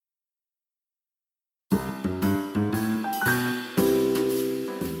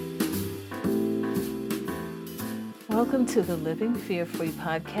Welcome to the Living Fear-Free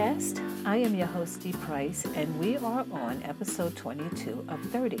podcast. I am your host, Dee Price, and we are on episode 22 of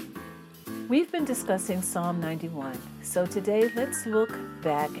 30. We've been discussing Psalm 91, so today let's look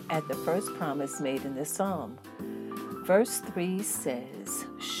back at the first promise made in this psalm. Verse 3 says,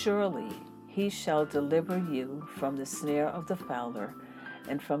 "Surely he shall deliver you from the snare of the fowler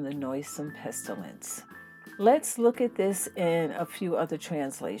and from the noisome pestilence." Let's look at this in a few other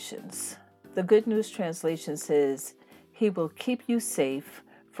translations. The Good News translation says, "He will keep you safe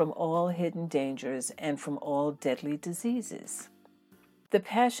from all hidden dangers and from all deadly diseases." The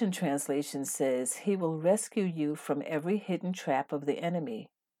Passion translation says, "He will rescue you from every hidden trap of the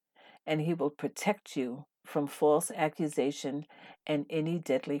enemy, and he will protect you from false accusation and any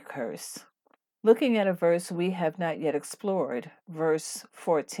deadly curse." Looking at a verse we have not yet explored, verse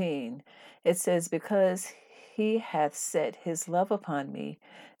 14, it says, "Because he hath set his love upon me,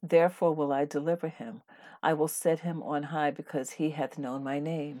 therefore will I deliver him. I will set him on high because he hath known my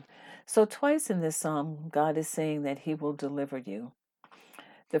name." So twice in this psalm, God is saying that he will deliver you.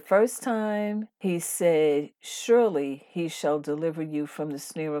 The first time he said, "Surely he shall deliver you from the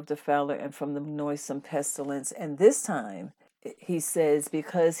snare of the fowler and from the noisome pestilence." And this time he says,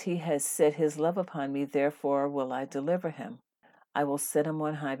 "Because he has set his love upon me, therefore will I deliver him. I will set him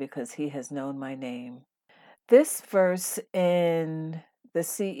on high because he has known my name." This verse in the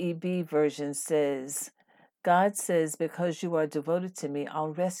CEB version says, God says, "Because you are devoted to me,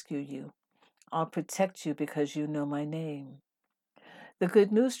 I'll rescue you. I'll protect you because you know my name." The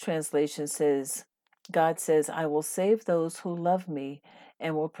Good News translation says, God says, "I will save those who love me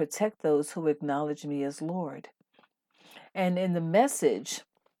and will protect those who acknowledge me as Lord." And in the Message,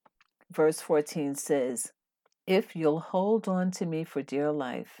 verse 14 says, "If you'll hold on to me for dear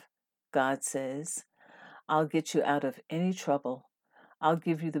life," God says, "I'll get you out of any trouble. I'll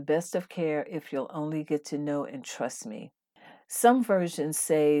give you the best of care if you'll only get to know and trust me." Some versions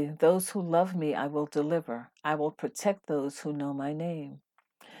say, "Those who love me I will deliver. I will protect those who know my name."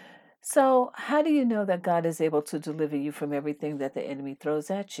 So, how do you know that God is able to deliver you from everything that the enemy throws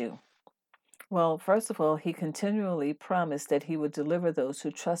at you? Well, first of all, he continually promised that he would deliver those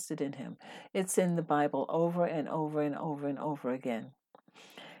who trusted in him. It's in the Bible over and over and over and over again.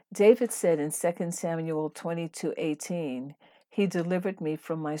 David said in 2 Samuel 22:18, "He delivered me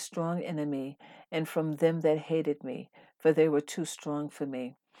from my strong enemy and from them that hated me, for they were too strong for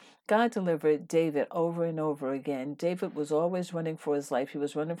me." God delivered David over and over again. David was always running for his life. He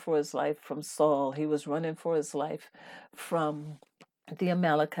was running for his life from Saul. He was running for his life from the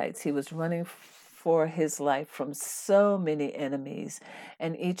Amalekites. He was running for his life from so many enemies,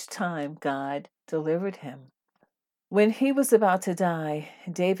 and each time God delivered him. When he was about to die,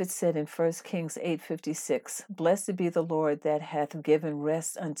 David said in 1 Kings 8:56, "Blessed be the Lord that hath given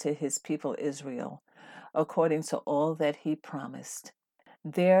rest unto his people Israel, according to all that he promised."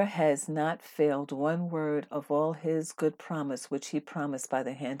 There has not failed one word of all his good promise which he promised by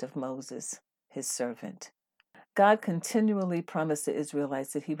the hand of Moses, his servant. God continually promised the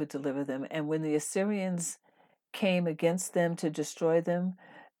Israelites that he would deliver them, and when the Assyrians came against them to destroy them,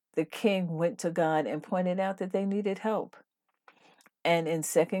 the king went to God and pointed out that they needed help. And in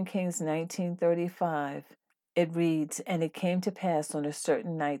 2 Kings 19:35, it reads, "And it came to pass on a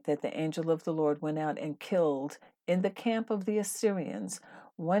certain night that the angel of the Lord went out and killed in the camp of the Assyrians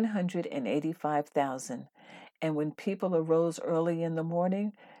 185,000. And when people arose early in the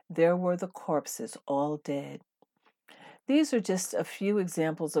morning, there were the corpses all dead." These are just a few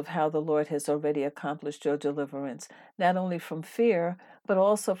examples of how the Lord has already accomplished your deliverance, not only from fear, but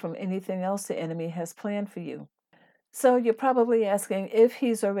also from anything else the enemy has planned for you. So you're probably asking, if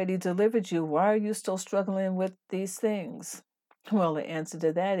he's already delivered you, why are you still struggling with these things? Well, the answer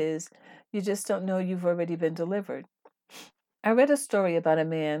to that is, you just don't know you've already been delivered. I read a story about a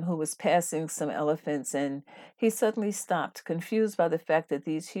man who was passing some elephants, and he suddenly stopped, confused by the fact that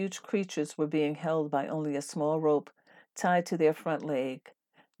these huge creatures were being held by only a small rope tied to their front leg.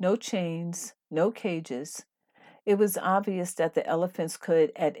 No chains, no cages. It was obvious that the elephants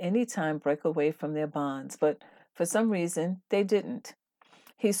could at any time break away from their bonds, but for some reason they didn't.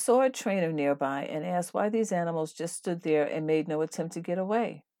 He saw a trainer nearby and asked why these animals just stood there and made no attempt to get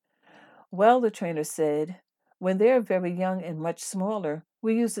away. "Well," the trainer said, "when they are very young and much smaller,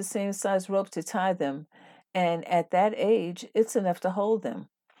 we use the same size rope to tie them, and at that age, it's enough to hold them.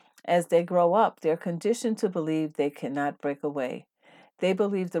 As they grow up, they're conditioned to believe they cannot break away. They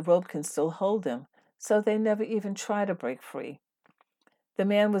believe the rope can still hold them, so they never even try to break free." The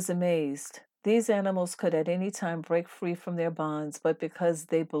man was amazed. These animals could at any time break free from their bonds, but because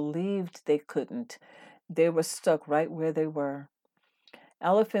they believed they couldn't, they were stuck right where they were.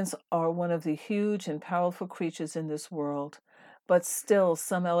 Elephants are one of the huge and powerful creatures in this world, but still,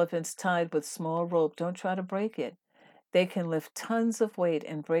 some elephants tied with small rope don't try to break it. They can lift tons of weight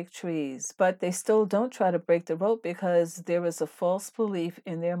and break trees, but they still don't try to break the rope because there is a false belief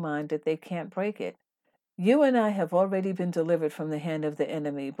in their mind that they can't break it. You and I have already been delivered from the hand of the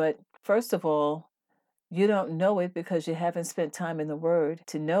enemy, but first of all, you don't know it because you haven't spent time in the Word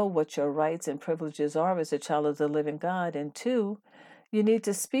to know what your rights and privileges are as a child of the living God. And two, you need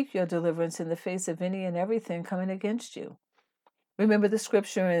to speak your deliverance in the face of any and everything coming against you. Remember the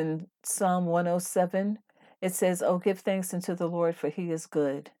scripture in Psalm 107? It says, "Oh, give thanks unto the Lord, for he is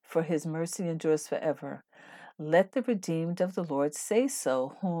good, for his mercy endures forever. Let the redeemed of the Lord say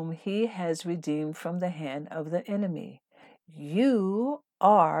so, whom he has redeemed from the hand of the enemy." You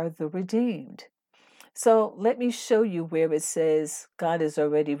are the redeemed. So let me show you where it says God has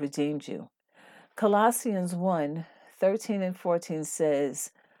already redeemed you. Colossians 1:13 and 14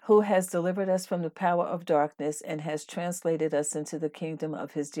 says, "Who has delivered us from the power of darkness and has translated us into the kingdom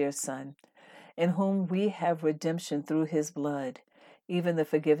of his dear Son, in whom we have redemption through his blood, even the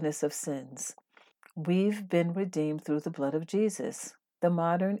forgiveness of sins." We've been redeemed through the blood of Jesus. The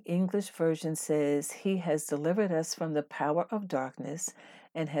modern English version says, "He has delivered us from the power of darkness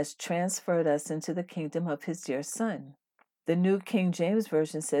and has transferred us into the kingdom of his dear Son." The New King James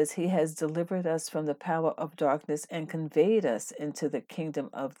Version says, "He has delivered us from the power of darkness and conveyed us into the kingdom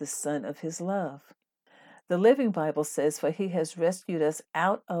of the Son of his love." The Living Bible says, "For he has rescued us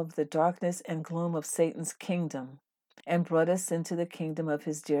out of the darkness and gloom of Satan's kingdom and brought us into the kingdom of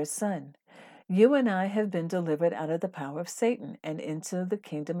his dear Son." You and I have been delivered out of the power of Satan and into the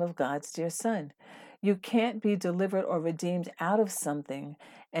kingdom of God's dear Son. You can't be delivered or redeemed out of something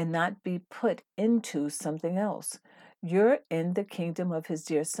and not be put into something else. You're in the kingdom of his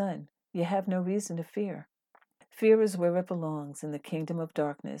dear Son. You have no reason to fear. Fear is where it belongs, in the kingdom of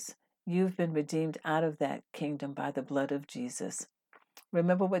darkness. You've been redeemed out of that kingdom by the blood of Jesus.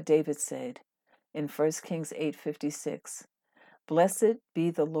 Remember what David said in 1 Kings 8:56. "Blessed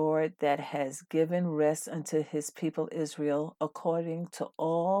be the Lord that has given rest unto his people Israel according to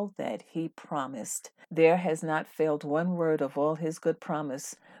all that he promised. There has not failed one word of all his good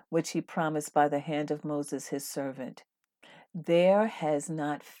promise, which he promised by the hand of Moses his servant." There has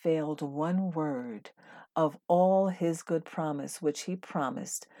not failed one word of all his good promise, which he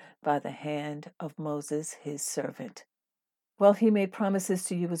promised by the hand of Moses his servant. Well, he made promises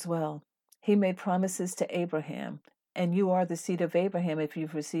to you as well. He made promises to Abraham, and you are the seed of Abraham if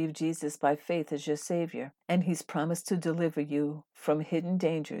you've received Jesus by faith as your Savior. And he's promised to deliver you from hidden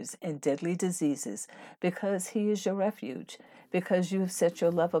dangers and deadly diseases because he is your refuge, because you have set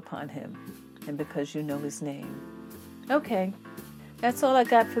your love upon him, and because you know his name. Okay, that's all I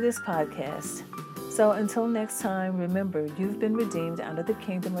got for this podcast. So until next time, remember, you've been redeemed out of the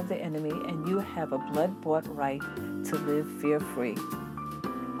kingdom of the enemy, and you have a blood-bought right to live fear-free.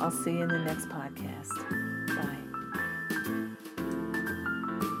 I'll see you in the next podcast.